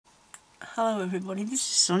Hello everybody, this is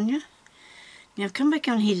Sonia. Now I've come back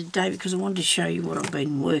on here today because I wanted to show you what I've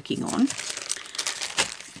been working on.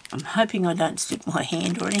 I'm hoping I don't stick my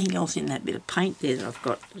hand or anything else in that bit of paint there that I've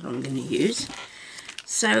got that I'm going to use.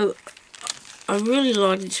 So I really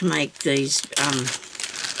like to make these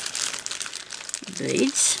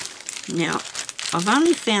beads. Now I've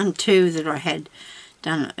only found two that I had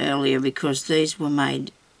done earlier because these were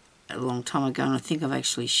made a long time ago, and I think I've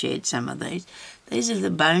actually shared some of these. These are the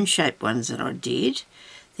bone shaped ones that I did.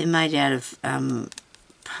 They're made out of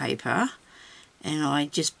paper, and I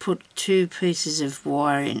just put two pieces of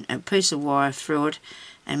wire in, a piece of wire through it,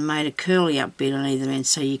 and made a curly up bit on either end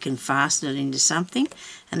so you can fasten it into something.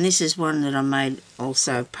 And this is one that I made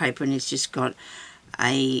also paper, and it's just got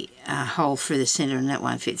a hole through the centre, and that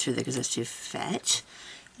won't fit through there because that's too fat.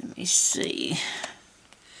 Let me see.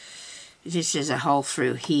 This is a hole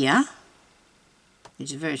through here.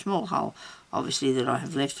 It's a very small hole, obviously, that I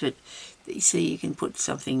have left, but you see you can put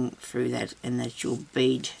something through that, and that's your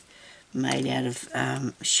bead made out of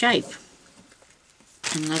shape.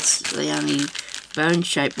 And that's the only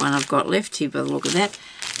bone-shaped one I've got left here by the look of that,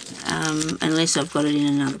 unless I've got it in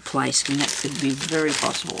another place, and that could be very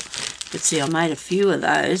possible. But see, I made a few of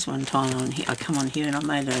those one time on here. I come on here and I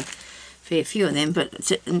made a fair few of them,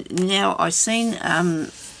 but now I've seen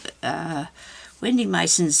Wendy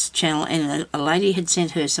Mason's channel, and a lady had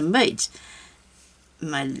sent her some beads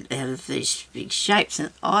made out of these big shapes,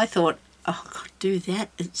 and I thought, oh, I could do that.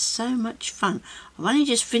 It's so much fun. I've only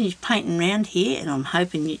just finished painting around here, and I'm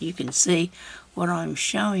hoping that you can see what I'm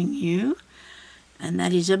showing you, and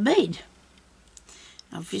that is a bead.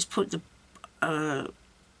 I've just put the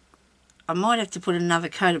I might have to put another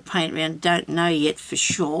coat of paint around, don't know yet for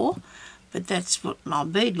sure, but that's what my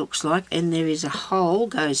bead looks like. And there is a hole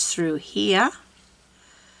goes through here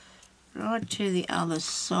right to the other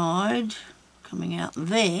side, coming out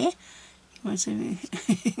there. You want to see me?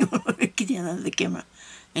 Get down under the camera.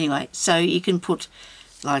 Anyway, so you can put,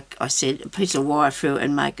 like I said, a piece of wire through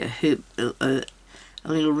and make a hoop, a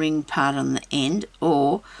little ring part on the end.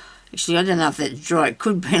 Or actually, I don't know if that's dry. It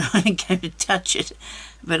could be. I ain't going to touch it,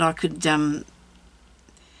 but I could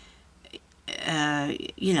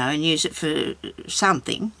you know, and use it for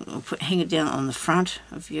something, or hang it down on the front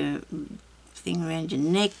of your thing around your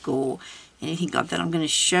neck or anything like that. I'm going to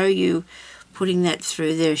show you putting that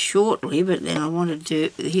through there shortly, but then I want to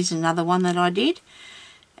do, here's another one that I did,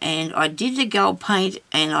 and I did the gold paint,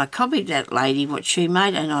 and I copied that lady, what she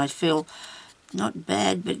made, and I feel not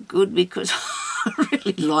bad but good because I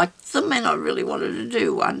really liked them and I really wanted to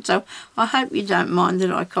do one. So I hope you don't mind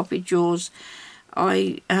that I copied yours.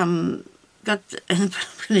 I and I'm going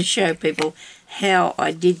to show people how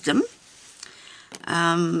I did them,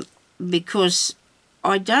 because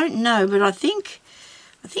I don't know, but I think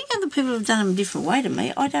other people have done them a different way to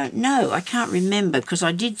me. I don't know. I can't remember because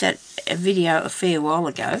I did that video a fair while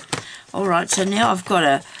ago. All right, so now I've got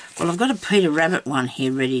a Peter Rabbit one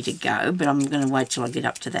here ready to go, but I'm going to wait till I get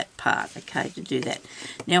up to that part, okay, to do that.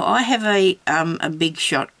 Now I have a Big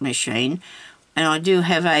Shot machine, and I do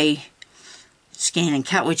have a scan and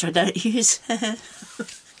cut, which I don't use.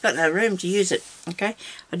 Got no room to use it, okay.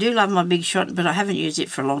 I do love my Big Shot, but I haven't used it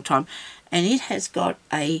for a long time, and it has got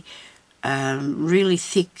a really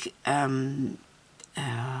thick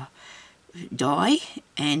die,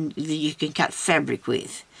 and you can cut fabric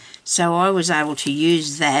with. So I was able to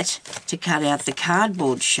use that to cut out the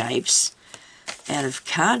cardboard shapes out of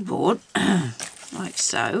cardboard, like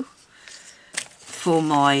so, for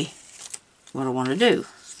my, what I want to do,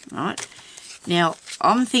 right? Now,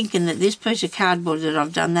 I'm thinking that this piece of cardboard that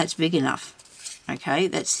I've done, that's big enough. Okay,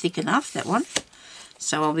 that's thick enough, that one.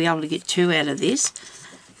 So I'll be able to get two out of this.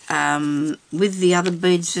 With the other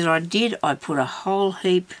beads that I did, I put a whole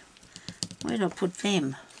heap. Where did I put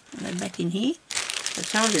them? Are they back in here? I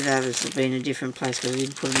told you those have been in a different place because I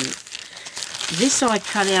didn't put them in. This I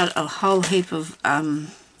cut out a whole heap of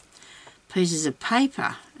pieces of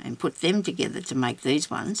paper and put them together to make these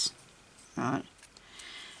ones. Right.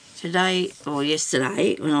 Today, or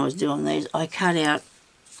yesterday, when I was doing these, I cut out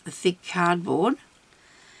the thick cardboard.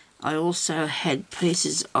 I also had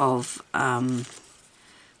pieces of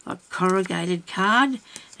like corrugated card,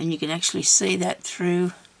 and you can actually see that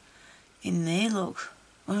through in there. Look,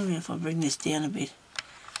 I don't know if I bring this down a bit.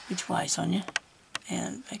 Which way, Sonia?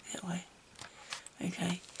 Down, back that way.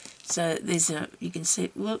 Okay, so there's a, you can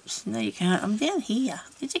see, whoops, no you can't, I'm down here.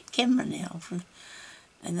 There's a camera now.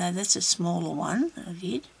 And that's a smaller one that I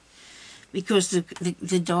did. Because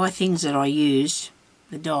the dye things that I used,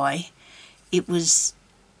 the dye, it was,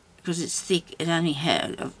 because it's thick, it only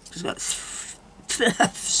had, it's got,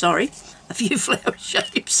 sorry, a few flower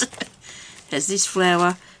shapes. It has this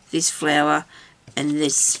flower, this flower and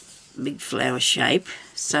this big flower shape.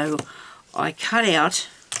 So I cut out,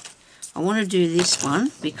 I want to do this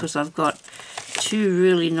one because I've got two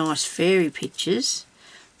really nice fairy pictures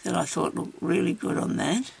that I thought looked really good on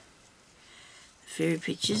that. Fairy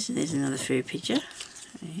pictures, there's another fairy picture.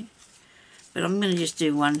 Okay. But I'm going to just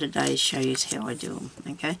do one today to show you how I do them,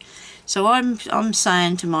 okay? So I'm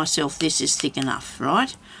saying to myself, this is thick enough,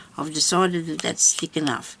 right? I've decided that that's thick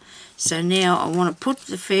enough. So now I want to put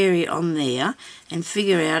the fairy on there and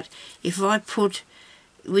figure out if I put,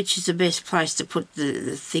 which is the best place to put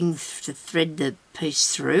the thing to thread the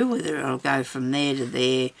piece through, whether it'll go from there to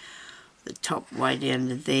there, the top way down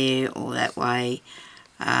to there, or that way.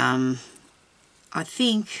 I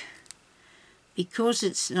think because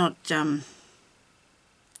it's not,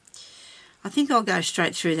 I think I'll go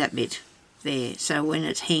straight through that bit there. So when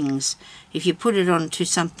it hangs, if you put it onto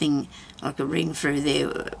something like a ring through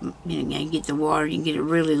there, you know, you get the wire, you can get a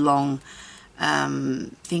really long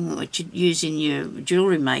thing which you use in your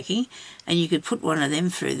jewellery making, and you could put one of them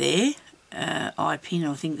through there, eye pin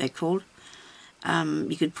I think they're called.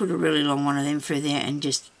 You could put a really long one of them through there and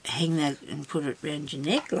just hang that and put it around your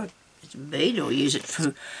neck like it's a bead, or use it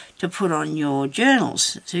to put on your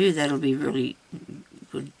journals too. That'll be really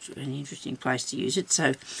good, an interesting place to use it.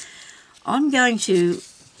 So I'm going to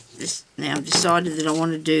now decided that I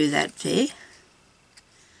want to do that there,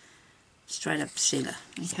 straight up the centre.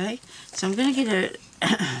 Okay, so I'm going to get a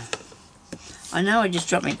I know I just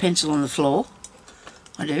dropped my pencil on the floor,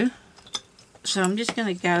 I do, so I'm just going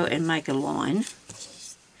to go and make a line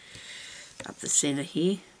up the centre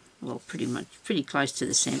here, well pretty close to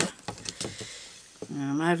the centre.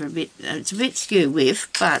 I'm over a bit, it's a bit skew with,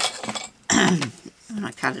 but when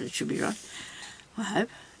I cut it, it should be right, I hope.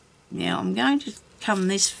 Now I'm going to come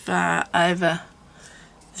this far over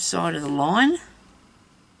the side of the line.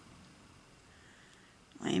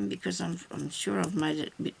 I am, because I'm sure I've made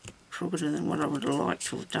it a bit crooker than what I would have liked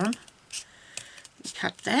to have done.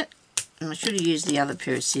 Cut that, and I should have used the other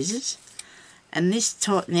pair of scissors. And this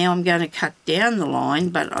top, now I'm going to cut down the line,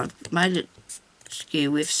 but I've made it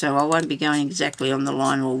skew with, so I won't be going exactly on the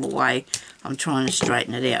line all the way. I'm trying to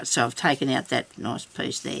straighten it out, so I've taken out that nice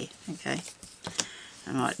piece there. Okay.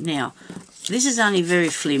 Alright, now this is only very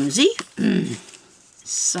flimsy,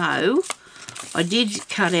 so I did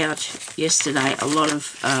cut out yesterday a lot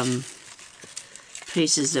of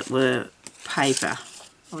pieces that were paper.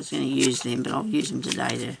 I was going to use them, but I'll use them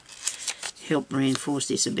today to help reinforce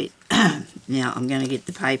this a bit. Now I'm going to get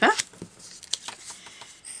the paper,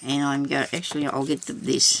 and I'll get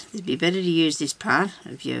this. It'd be better to use this part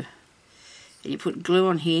of your, and you put glue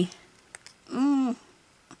on here.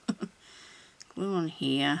 Glue on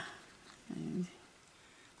here, and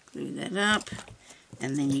glue that up,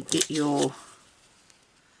 and then you get your,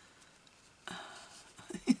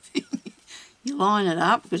 you line it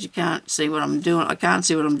up, because you can't see what I'm doing. I can't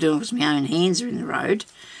see what I'm doing because my own hands are in the road,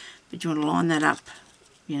 but you want to line that up,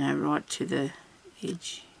 you know, right to the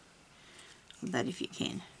edge of that if you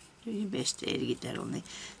can. Do your best there to get that on there.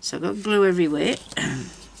 So I've got glue everywhere.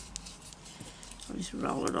 I'll just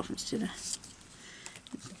roll it off instead of,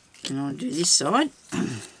 and I'll do this side.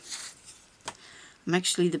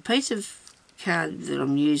 Actually, the piece of card that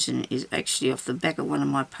I'm using is actually off the back of one of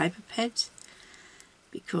my paper pads,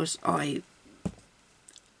 because I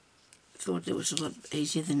thought it was a lot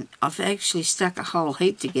easier than, I've actually stuck a whole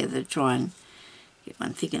heap together to try and get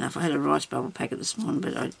one thick enough. I had a rice bubble packet this morning,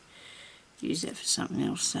 but I use that for something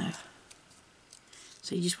else.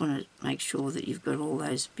 So you just want to make sure that you've got all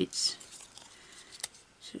those bits.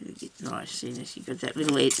 So you get right. See, you've got that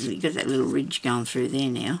little ridge going through there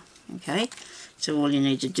now. Okay, so all you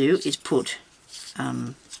need to do is put.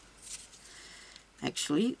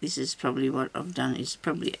 Actually, this is probably what I've done. Is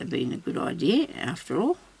probably been a good idea after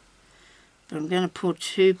all. But I'm going to put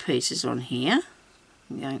two pieces on here,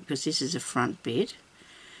 because this is a front bit,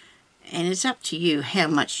 and it's up to you how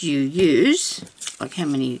much you use, like how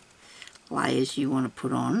many layers you want to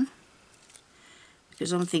put on.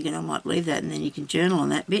 Because I'm thinking I might leave that, and then you can journal on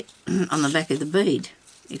that bit on the back of the bead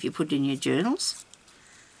if you put in your journals.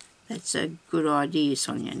 That's a good idea,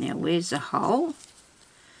 Sonia. Now, where's the hole?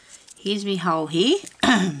 Here's my hole here.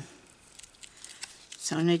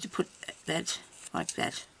 So I need to put that like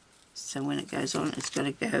that. So when it goes on, it's got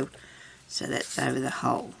to go so that's over the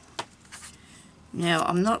hole. Now,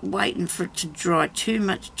 I'm not waiting for it to dry too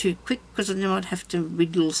quick, because I might have to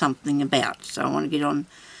wiggle something about. So I want to get on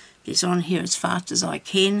this on here as fast as I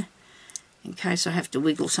can, in case I have to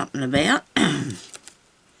wiggle something about.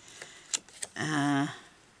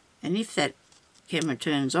 And if that camera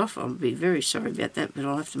turns off, I'll be very sorry about that, but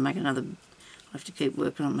I'll have to make another, I'll have to keep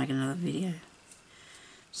working on making another video.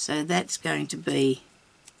 So that's going to be,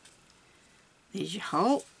 there's your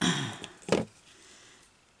hole.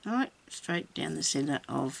 Right, straight down the centre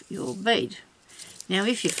of your bead. Now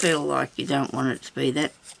if you feel like you don't want it to be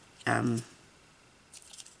that, because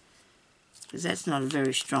that's not a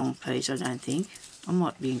very strong piece, I don't think. I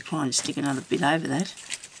might be inclined to stick another bit over that.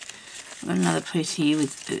 I've got another piece here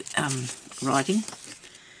with writing.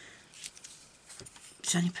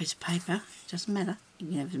 It's only a piece of paper, doesn't matter. You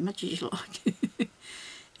can have as much as you like.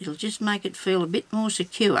 It'll just make it feel a bit more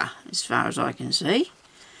secure, as far as I can see.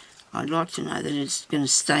 I'd like to know that it's going to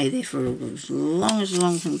stay there for as long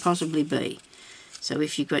as can possibly be. So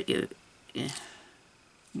if you've got your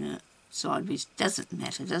sideways, doesn't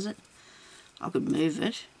matter, does it? I could move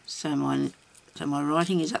it so my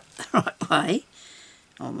writing is up the right way,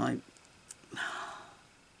 or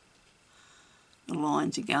the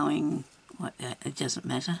lines are going like that. It doesn't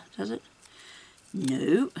matter, does it?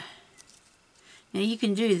 No. Now you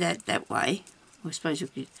can do that way. I suppose you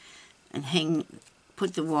could, and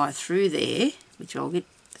put the wire through there, which I'll do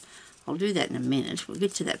that in a minute. We'll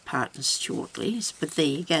get to that part shortly. But there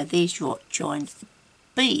you go. There's your giant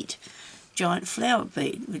bead, giant flower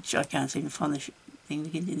bead, which I can't seem to find the thing to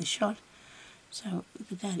get in the shot. So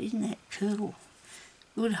look at that. Isn't that cool?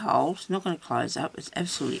 Good hole. It's not going to close up. It's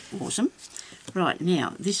absolutely awesome. Right,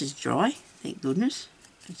 now this is dry. Thank goodness.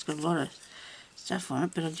 It's got a lot of stuff on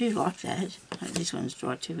it, but I do like that. Oh, this one's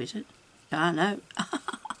dry too, is it? Ah, no.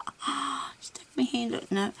 Stuck my hand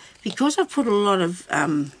up. No, because I put a lot of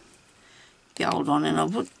gold on, and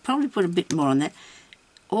I'll probably put a bit more on that.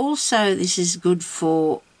 Also, this is good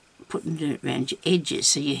for putting it around your edges,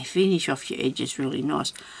 so you finish off your edges really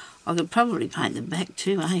nice. I could probably paint the back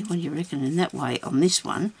too, eh? What do you reckon? In that way, on this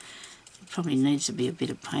one, it probably needs to be a bit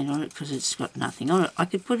of paint on it because it's got nothing on it. I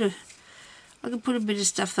could put a bit of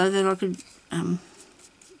stuff though that I could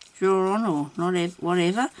draw on, or not,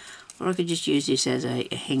 whatever, or I could just use this as a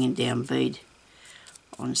hanging down bead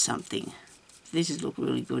on something. This would look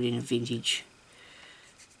really good in a vintage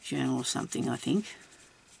journal or something, I think,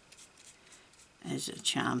 as a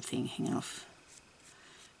charm thing hanging off.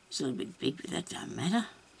 It's a little bit big, but that don't matter.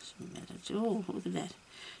 Doesn't matter at all. Look at that.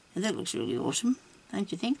 Now that looks really awesome,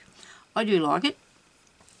 don't you think? I do like it,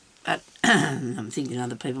 but I'm thinking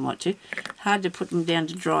other people might too. Hard to put them down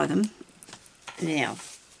to dry them. Now,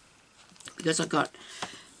 because I've got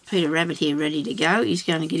Peter Rabbit here ready to go, he's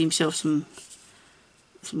going to get himself some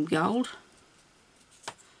gold.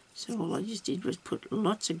 So all I just did was put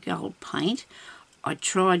lots of gold paint. I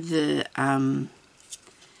tried the,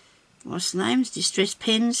 what's the names? Distress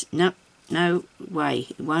pens. Nope, no way.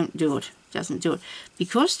 It won't do it. Doesn't do it.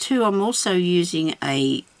 Because too, I'm also using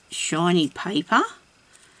a shiny paper.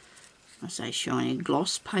 I say shiny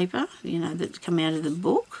gloss paper, you know, that's come out of the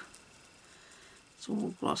book. It's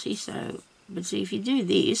all glossy, so, but see, if you do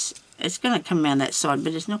this, it's going to come around that side,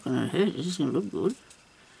 but it's not going to hurt. It's just going to look good.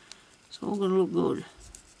 It's all going to look good.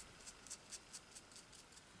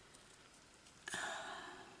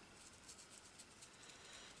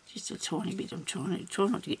 Just a tiny bit. I'm try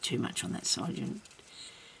not to get too much on that side.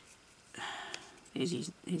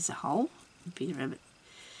 There's the hole. Peter Rabbit.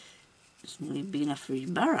 It's nearly big enough for his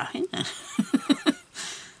burrow, isn't it?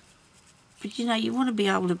 But you know, you want to be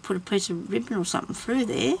able to put a piece of ribbon or something through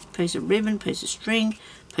there. Piece of ribbon, piece of string,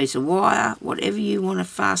 piece of wire, whatever you want to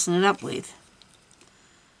fasten it up with.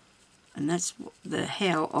 And that's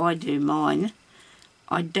how I do mine.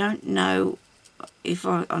 I don't know if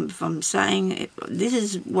I'm saying it, this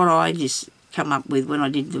is what I just come up with when I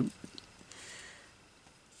did the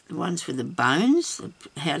ones for the bones,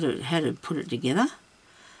 how to put it together.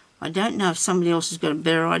 I don't know if somebody else has got a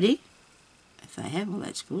better idea. If they have, well,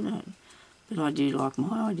 that's good. But I do like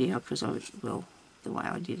my idea because the way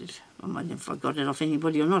I did it. I might have if I got it off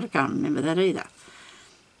anybody or not. I can't remember that either.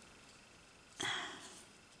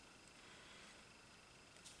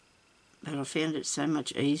 But I found it so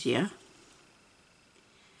much easier.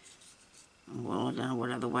 Well, I don't know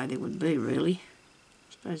what other way there would be, really.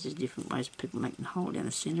 I suppose there's different ways people make the hole down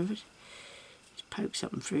the centre of it. Just poke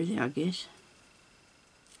something through there, I guess.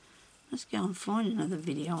 Let's go and find another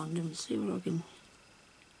video on them and see what I can...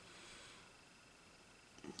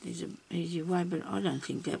 There's an easier way, but I don't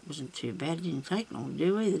think that wasn't too bad. It didn't take long to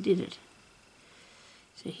do either, did it?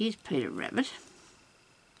 So here's Peter Rabbit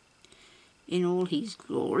in all his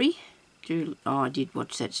glory. I did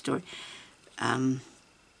watch that story. Debbie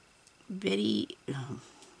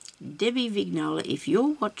Vignola, if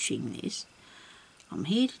you're watching this, I'm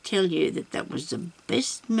here to tell you that was the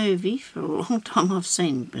best movie for a long time I've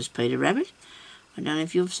seen, was Peter Rabbit. I don't know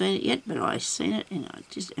if you've seen it yet, but I've seen it,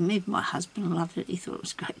 and even my husband loved it. He thought it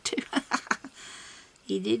was great too.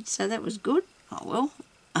 He did, so that was good. Oh well,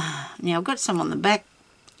 Now I've got some on the back,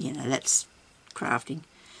 you know, that's crafting.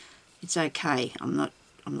 It's okay. I'm not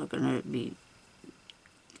going to be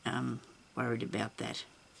worried about that.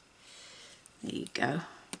 There you go.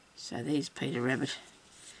 So there's Peter Rabbit.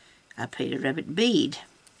 A Peter Rabbit bead.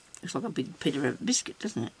 Looks like a big Peter Rabbit biscuit,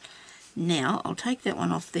 doesn't it? Now I'll take that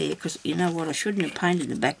one off there, because you know what, I shouldn't have painted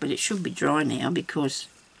the back, but it should be dry now, because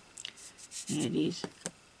there it is.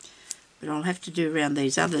 But I'll have to do around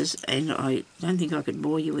these others, and I don't think I could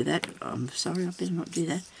bore you with that. I'm sorry, I better not do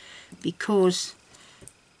that, because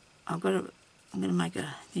I'm going to make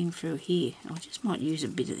a thing through here. I just might use a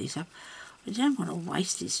bit of this up. I don't want to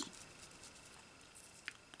waste this.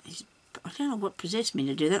 I don't know what possessed me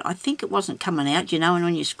to do that. I think it wasn't coming out, you know, and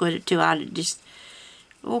when you squirt it too hard, it just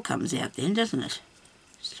all comes out then, doesn't it?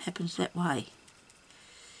 It happens that way.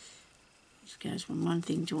 It goes from one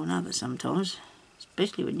thing to another sometimes,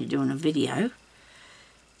 especially when you're doing a video.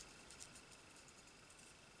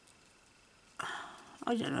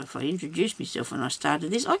 I don't know if I introduced myself when I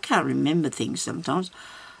started this. I can't remember things sometimes.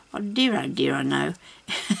 Oh dear, I know.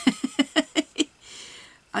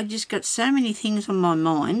 I just got so many things on my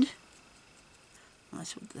mind.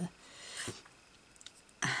 That's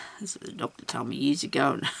what the doctor told me years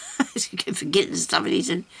ago, and I kept forgetting stuff, and he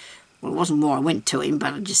said, well, it wasn't more I went to him,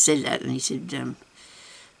 but I just said that, and he said,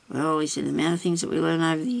 well, he said, the amount of things that we learn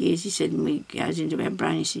over the years, he said, and it goes into our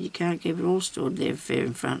brain, he said, you can't keep it all stored there fair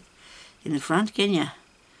in the front, can you?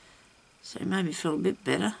 So it made me feel a bit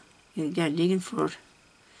better. You go digging for it.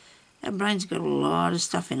 Our brain's got a lot of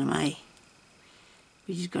stuff in them, eh?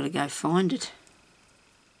 We just got to go find it.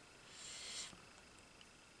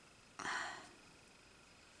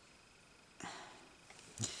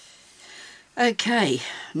 Okay,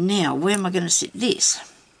 now where am I going to sit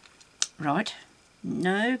this? Right,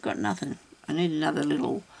 no, got nothing. I need another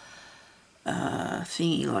little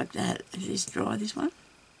thingy like that. Is this dry, this one?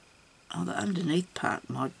 Oh, the underneath part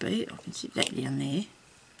might be. I can sit that down there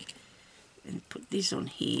and put this on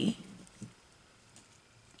here,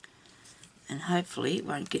 and hopefully it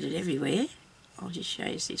won't get it everywhere. I'll just show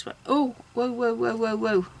you this one. Oh, whoa, whoa, whoa, whoa,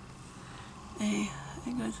 whoa.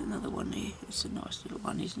 There goes another one there. It's a nice little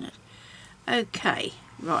one, isn't it? Okay,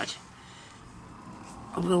 right.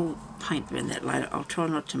 I will paint around that later. I'll try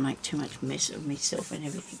not to make too much mess of myself and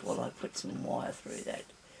everything while I put some wire through that,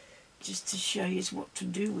 just to show you what to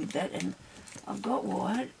do with that. And I've got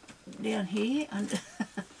wire down here, and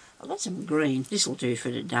I've got some green. This will do for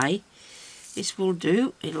today. This will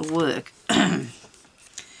do. It'll work.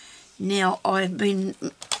 Now I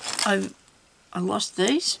lost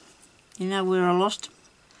these. You know where I lost them?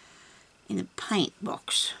 In a paint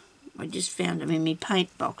box. I just found them in my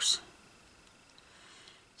paint box.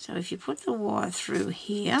 So if you put the wire through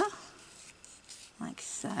here, like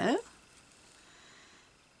so,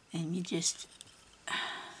 and you just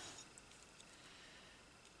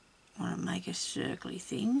want to make a circly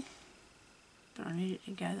thing, but I need it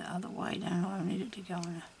to go the other way, don't I? I need it to go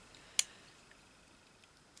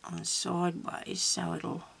on sideways, so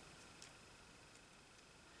it'll,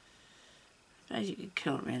 I suppose you could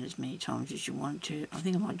curl it around as many times as you want to. I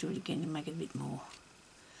think I might do it again to make it a bit more.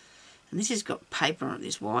 And this has got paper on it,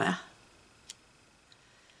 this wire.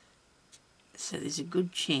 So there's a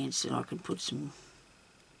good chance that I could put some,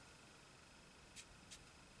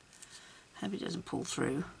 hope it doesn't pull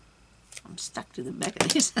through. I'm stuck to the back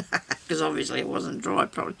of this, because obviously it wasn't dry,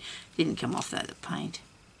 probably didn't come off though, the paint.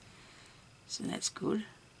 So that's good.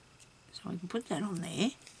 So we can put that on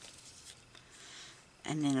there.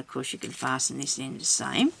 And then of course you can fasten this end the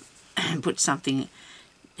same, and put something,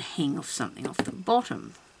 hang off something off the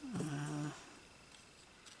bottom.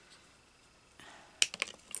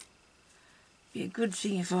 Be a good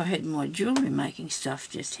thing if I had my jewellery making stuff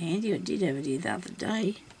just handy. I did have it here the other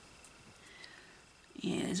day.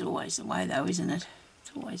 Yeah, there's always the way though, isn't it?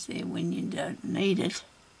 It's always there when you don't need it.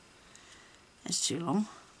 That's too long.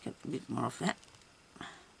 Get a bit more off that.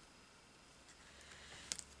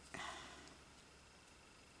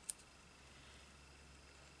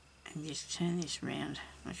 And just turn this round.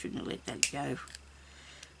 I shouldn't have let that go.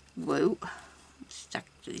 Whoa, I'm stuck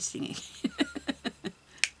to this thing again.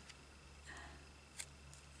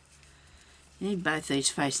 You need both these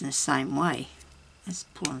facing the same way. That's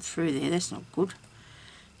pulling through there, that's not good.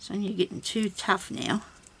 So you're getting too tough now.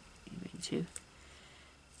 You're being too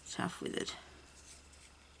tough with it.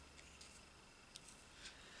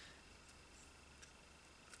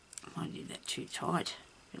 I did that too tight.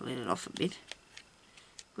 Let it off a bit.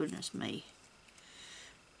 Goodness me.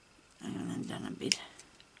 Hang on, I've done a bit.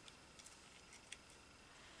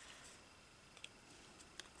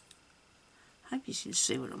 Hope you can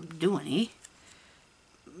see what I'm doing here.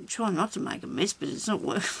 I'm trying not to make a mess, but it's not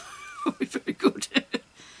working. Probably very good.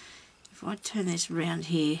 If I turn this round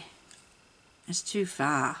here, it's too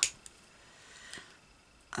far.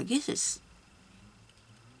 I guess it's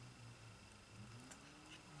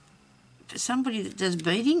for somebody that does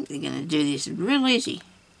beading, they're going to do this real easy.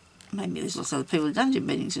 Maybe there's lots of other people that don't do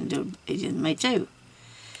beadings and do it easier than me too.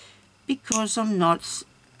 Because I'm not,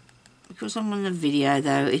 because I'm on the video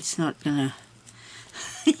though, it's not going to...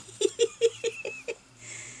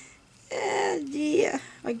 Oh dear.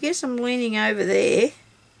 I guess I'm leaning over there.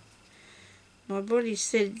 My body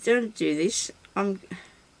said, don't do this. Hang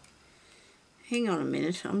on a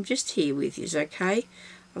minute. I'm just here with you, okay?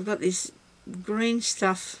 I've got this green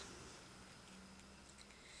stuff.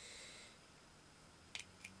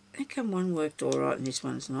 How come one worked alright and this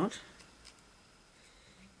one's not?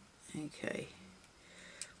 Okay.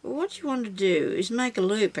 Well, what you want to do is make a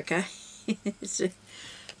loop, okay? So,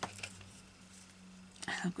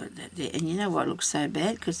 I've got that there. And you know what looks so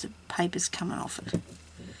bad? Because the paper's coming off it.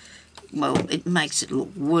 Well, it makes it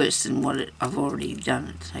look worse than what I've already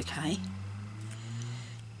done it, okay?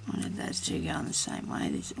 One of those two going the same way.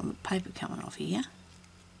 There's all the paper coming off here.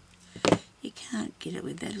 You can't get it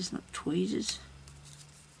with that. It's not tweezers.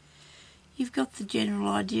 You've got the general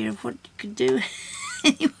idea of what you could do.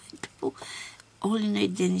 Anyway, people, all you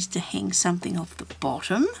need then is to hang something off the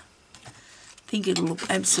bottom. I think it'll look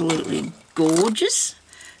absolutely gorgeous.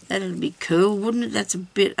 That'd be cool, wouldn't it? That's a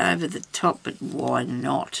bit over the top, but why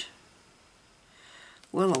not?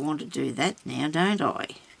 Well, I want to do that now, don't I?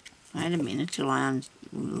 Wait a minute till I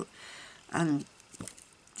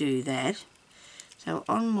undo that. So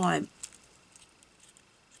on my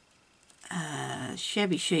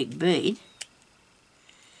shabby chic bead,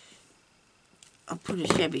 I'll put a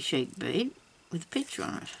shabby chic bead with a picture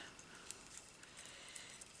on it.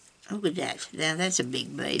 Look at that. Now that's a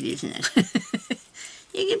big bead, isn't it?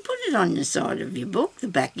 You can put it on the side of your book, the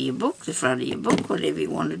back of your book, the front of your book, whatever you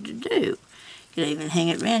wanted to do. You could even hang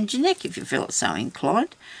it around your neck if you felt so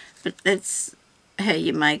inclined. But that's how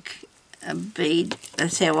you make a bead.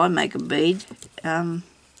 That's how I make a bead,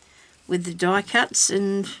 with the die cuts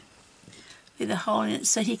and with a hole in it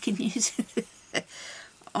so you can use it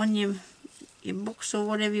on your books or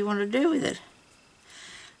whatever you want to do with it.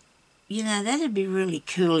 You know, that'd be really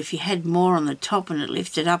cool if you had more on the top and it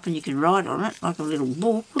lifted up and you could write on it like a little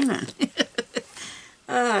book, wouldn't it?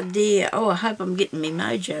 Oh dear. Oh, I hope I'm getting my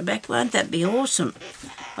mojo back. Won't that be awesome?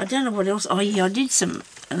 I don't know what else. Oh yeah, I did some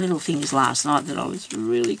little things last night that I was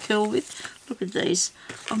really cool with. Look at these.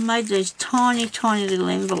 I've made these tiny, tiny little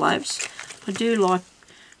envelopes. I do like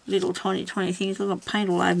little tiny, tiny things. I've got paint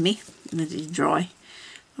all over me. And it is dry.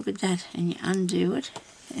 Look at that. And you undo it.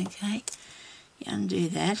 Okay. You undo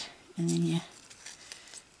that. And then you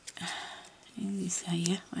do this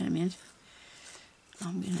here. Wait a minute.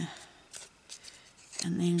 I'm going to...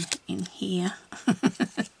 And then in here,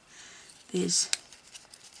 there's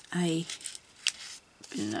a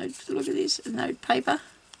note. Look at this, a note paper.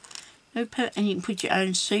 And you can put your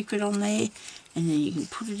own secret on there, and then you can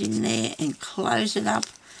put it in there and close it up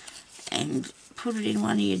and put it in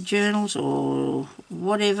one of your journals or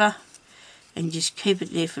whatever, and just keep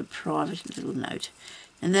it there for private little note.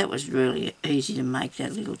 And that was really easy to make,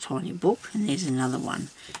 that little tiny book. And there's another one,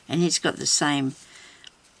 and it's got the same,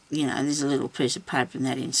 you know, there's a little piece of paper and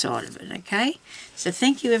that inside of it, okay? So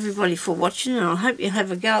thank you everybody for watching, and I hope you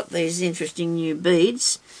have a go at these interesting new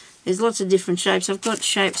beads. There's lots of different shapes. I've got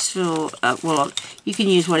shapes for, well, you can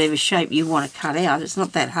use whatever shape you want to cut out. It's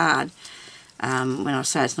not that hard. When I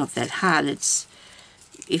say it's not that hard, it's,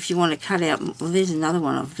 if you want to cut out, well, there's another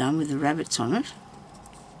one I've done with the rabbits on it.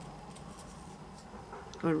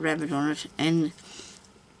 Got a rabbit on it, and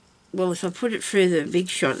well, if I put it through the big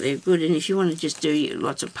shot, they're good. And if you want to just do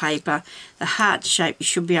lots of paper, the heart shape, you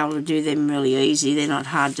should be able to do them really easy. They're not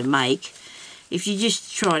hard to make. If you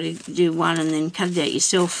just try to do one and then cut it out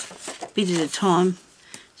yourself, a bit at a time,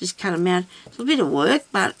 just cut them out. It's a bit of work,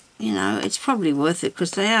 but you know, it's probably worth it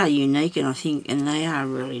because they are unique, and I think, and they are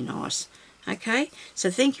really nice. Okay,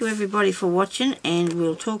 so thank you everybody for watching, and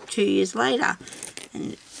we'll talk to you later.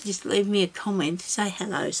 And just leave me a comment. Say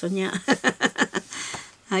hello, Sonia.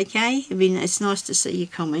 Okay, it's nice to see your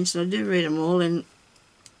comments. I do read them all, and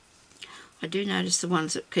I do notice the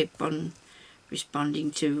ones that keep on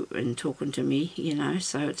responding to and talking to me, you know,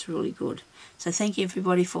 so it's really good. So thank you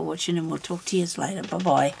everybody for watching, and we'll talk to you later.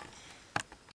 Bye-bye.